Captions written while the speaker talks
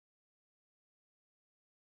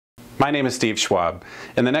My name is Steve Schwab.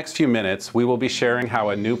 In the next few minutes, we will be sharing how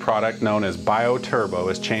a new product known as BioTurbo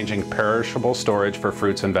is changing perishable storage for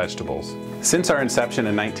fruits and vegetables. Since our inception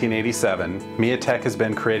in 1987, MiaTek has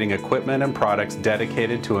been creating equipment and products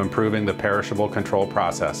dedicated to improving the perishable control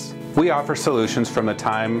process. We offer solutions from the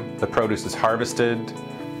time the produce is harvested,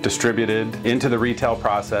 distributed, into the retail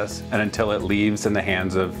process, and until it leaves in the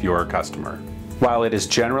hands of your customer. While it is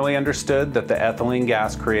generally understood that the ethylene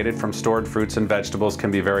gas created from stored fruits and vegetables can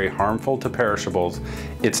be very harmful to perishables,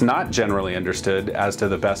 it's not generally understood as to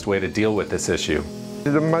the best way to deal with this issue.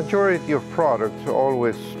 The majority of products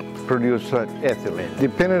always produce ethylene.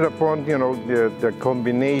 Depending upon the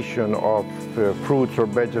combination of fruits or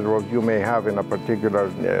vegetables you may have in a particular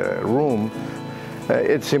room,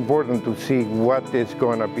 it's important to see what is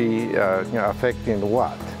going to be affecting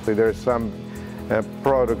what. So there's some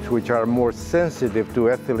products which are more sensitive to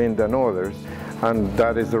ethylene than others, and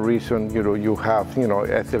that is the reason you have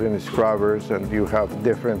ethylene scrubbers and you have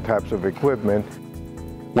different types of equipment.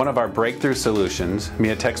 One of our breakthrough solutions,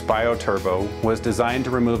 MiaTek's BioTurbo, was designed to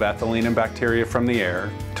remove ethylene and bacteria from the air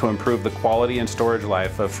to improve the quality and storage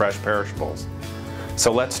life of fresh perishables.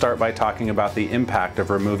 So let's start by talking about the impact of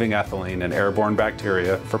removing ethylene and airborne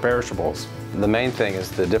bacteria for perishables. The main thing is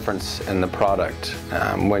the difference in the product.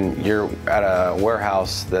 When you're at a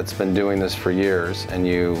warehouse that's been doing this for years and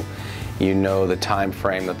you know the time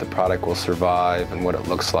frame that the product will survive and what it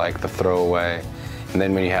looks like, the throwaway, and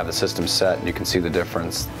then when you have the system set, you can see the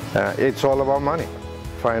difference. It's all about money.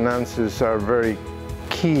 Finances are very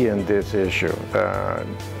key in this issue.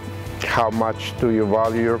 How much do you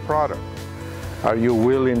value your product? Are you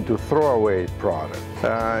willing to throw away product?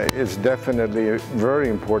 It's definitely very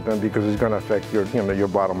important because it's going to affect your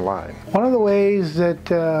bottom line. One of the ways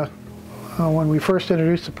that when we first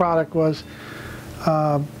introduced the product was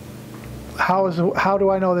how do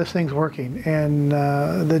I know this thing's working? And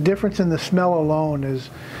the difference in the smell alone is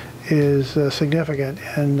significant.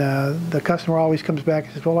 And the customer always comes back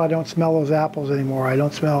and says, well, I don't smell those apples anymore. I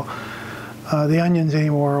don't smell the onions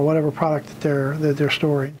anymore, or whatever product that they're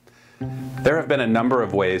storing. There have been a number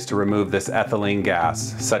of ways to remove this ethylene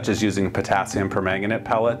gas, such as using potassium permanganate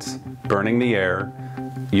pellets, burning the air,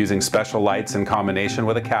 using special lights in combination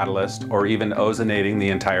with a catalyst, or even ozonating the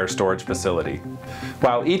entire storage facility.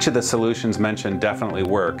 While each of the solutions mentioned definitely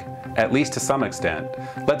work, at least to some extent,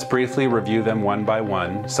 let's briefly review them one by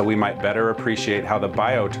one so we might better appreciate how the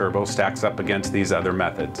BioTurbo stacks up against these other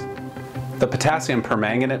methods. The potassium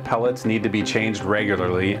permanganate pellets need to be changed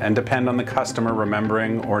regularly and depend on the customer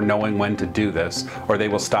remembering or knowing when to do this, or they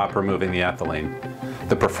will stop removing the ethylene.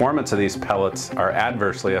 The performance of these pellets are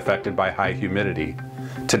adversely affected by high humidity.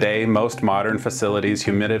 Today, most modern facilities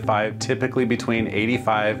humidify typically between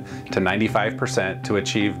 85 to 95% to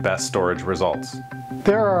achieve best storage results.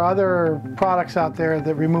 There are other products out there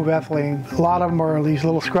that remove ethylene. A lot of them are these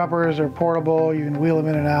little scrubbers. They're portable. You can wheel them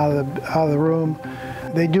in and out of the room.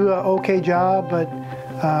 They do an okay job,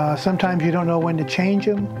 but sometimes you don't know when to change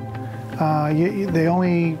them. They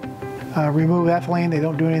only remove ethylene. They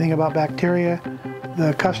don't do anything about bacteria.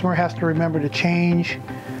 The customer has to remember to change.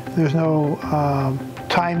 There's no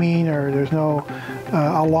timing, or there's no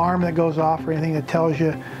alarm that goes off or anything that tells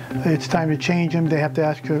you it's time to change them. They have to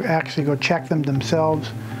actually go check them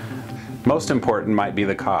themselves. Most important might be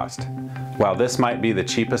the cost. While this might be the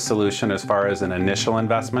cheapest solution as far as an initial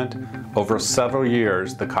investment, over several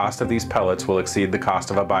years the cost of these pellets will exceed the cost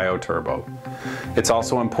of a BioTurbo. It's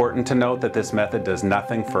also important to note that this method does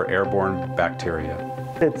nothing for airborne bacteria.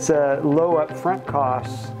 It's low upfront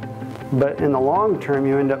costs, but in the long term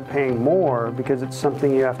you end up paying more because it's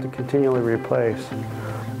something you have to continually replace.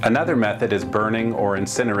 Another method is burning or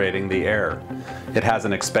incinerating the air. It has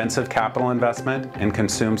an expensive capital investment and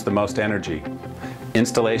consumes the most energy.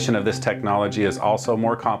 Installation of this technology is also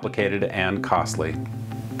more complicated and costly.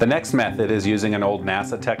 The next method is using an old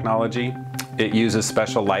NASA technology. It uses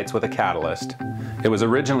special lights with a catalyst. It was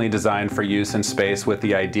originally designed for use in space with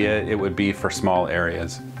the idea it would be for small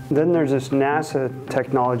areas. Then there's this NASA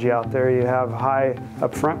technology out there. You have high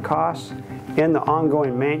upfront costs and the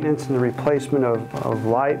ongoing maintenance and the replacement of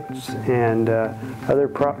lights and other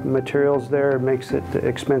materials there makes it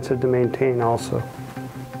expensive to maintain also.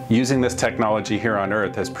 Using this technology here on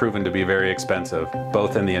Earth has proven to be very expensive,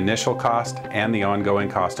 both in the initial cost and the ongoing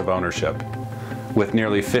cost of ownership. With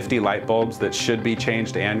nearly 50 light bulbs that should be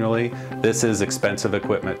changed annually, this is expensive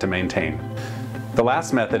equipment to maintain. The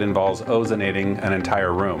last method involves ozonating an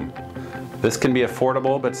entire room. This can be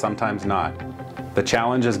affordable, but sometimes not. The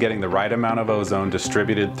challenge is getting the right amount of ozone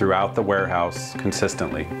distributed throughout the warehouse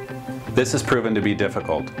consistently. This has proven to be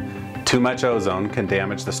difficult. Too much ozone can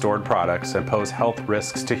damage the stored products and pose health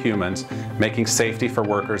risks to humans, making safety for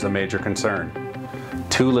workers a major concern.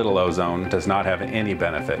 Too little ozone does not have any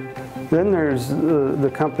benefit. Then there's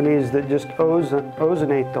the companies that just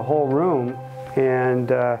ozonate the whole room, and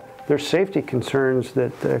there's safety concerns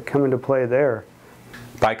that come into play there.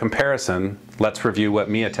 By comparison, let's review what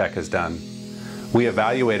MeaTech has done. We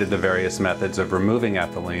evaluated the various methods of removing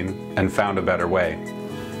ethylene and found a better way.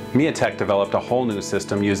 MeaTech developed a whole new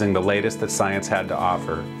system using the latest that science had to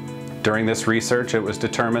offer. During this research, it was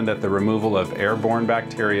determined that the removal of airborne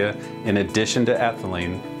bacteria in addition to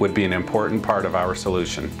ethylene would be an important part of our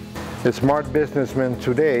solution. The smart businessmen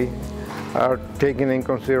today are taking in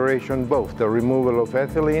consideration both the removal of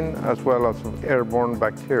ethylene as well as airborne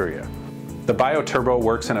bacteria. The BioTurbo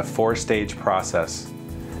works in a 4-stage process.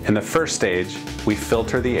 In the first stage, we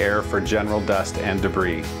filter the air for general dust and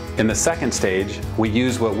debris. In the second stage, we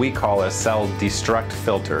use what we call a cell destruct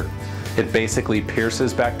filter. It basically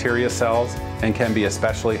pierces bacteria cells and can be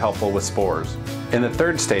especially helpful with spores. In the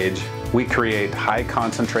third stage, we create high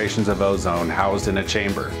concentrations of ozone housed in a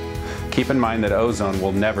chamber. Keep in mind that ozone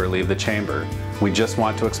will never leave the chamber. We just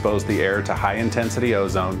want to expose the air to high-intensity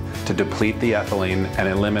ozone to deplete the ethylene and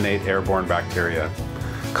eliminate airborne bacteria.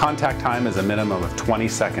 Contact time is a minimum of 20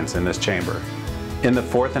 seconds in this chamber. In the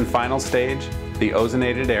fourth and final stage, the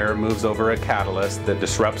ozonated air moves over a catalyst that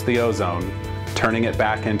disrupts the ozone, turning it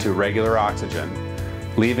back into regular oxygen,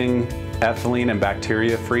 leaving ethylene and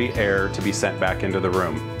bacteria-free air to be sent back into the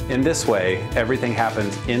room. In this way, everything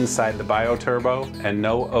happens inside the BioTurbo and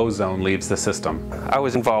no ozone leaves the system. I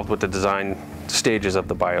was involved with the design stages of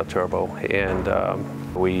the BioTurbo,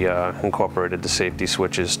 and we incorporated the safety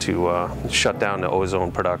switches to shut down the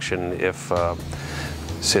ozone production if,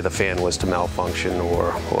 say, the fan was to malfunction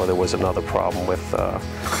or there was another problem with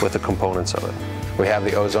the components of it. We have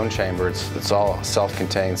the ozone chamber. It's all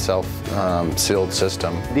self-contained, self-sealed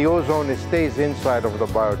system. The ozone stays inside of the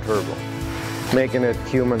BioTurbo, making it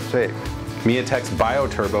human safe. MeaTech's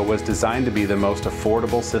BioTurbo was designed to be the most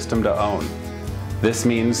affordable system to own. This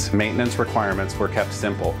means maintenance requirements were kept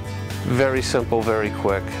simple. Very simple, very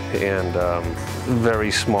quick, and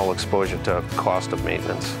very small exposure to cost of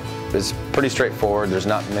maintenance. It's pretty straightforward. There's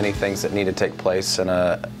not many things that need to take place on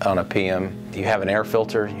a PM. You have an air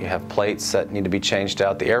filter, you have plates that need to be changed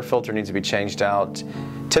out. The air filter needs to be changed out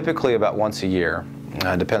typically about once a year.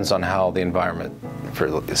 Depends on how the environment,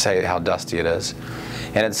 say how dusty it is.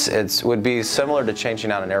 And it would be similar to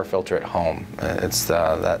changing out an air filter at home. It's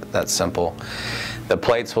that simple. The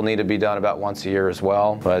plates will need to be done about once a year as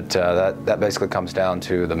well, but that basically comes down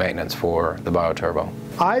to the maintenance for the BioTurbo.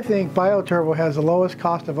 I think BioTurbo has the lowest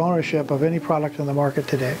cost of ownership of any product in the market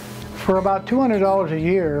today. For about $200 a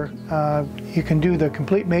year, you can do the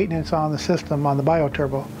complete maintenance on the system on the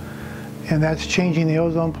BioTurbo, and that's changing the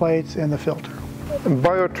ozone plates and the filter.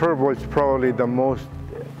 BioTurbo is probably the most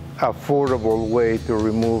affordable way to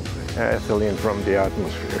remove ethylene from the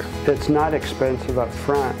atmosphere. It's not expensive up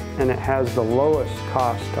front, and it has the lowest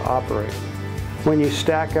cost to operate. When you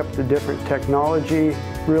stack up the different technology,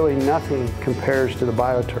 really nothing compares to the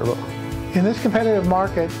BioTurbo. In this competitive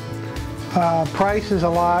market, price is a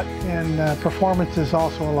lot and performance is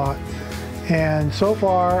also a lot. And so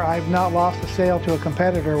far, I've not lost a sale to a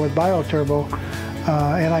competitor with BioTurbo,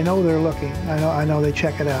 and I know they're looking. I know they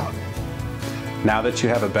check it out. Now that you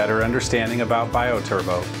have a better understanding about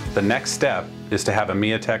BioTurbo, the next step is to have a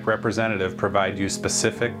MeaTech representative provide you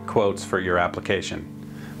specific quotes for your application.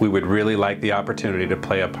 We would really like the opportunity to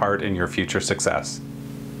play a part in your future success.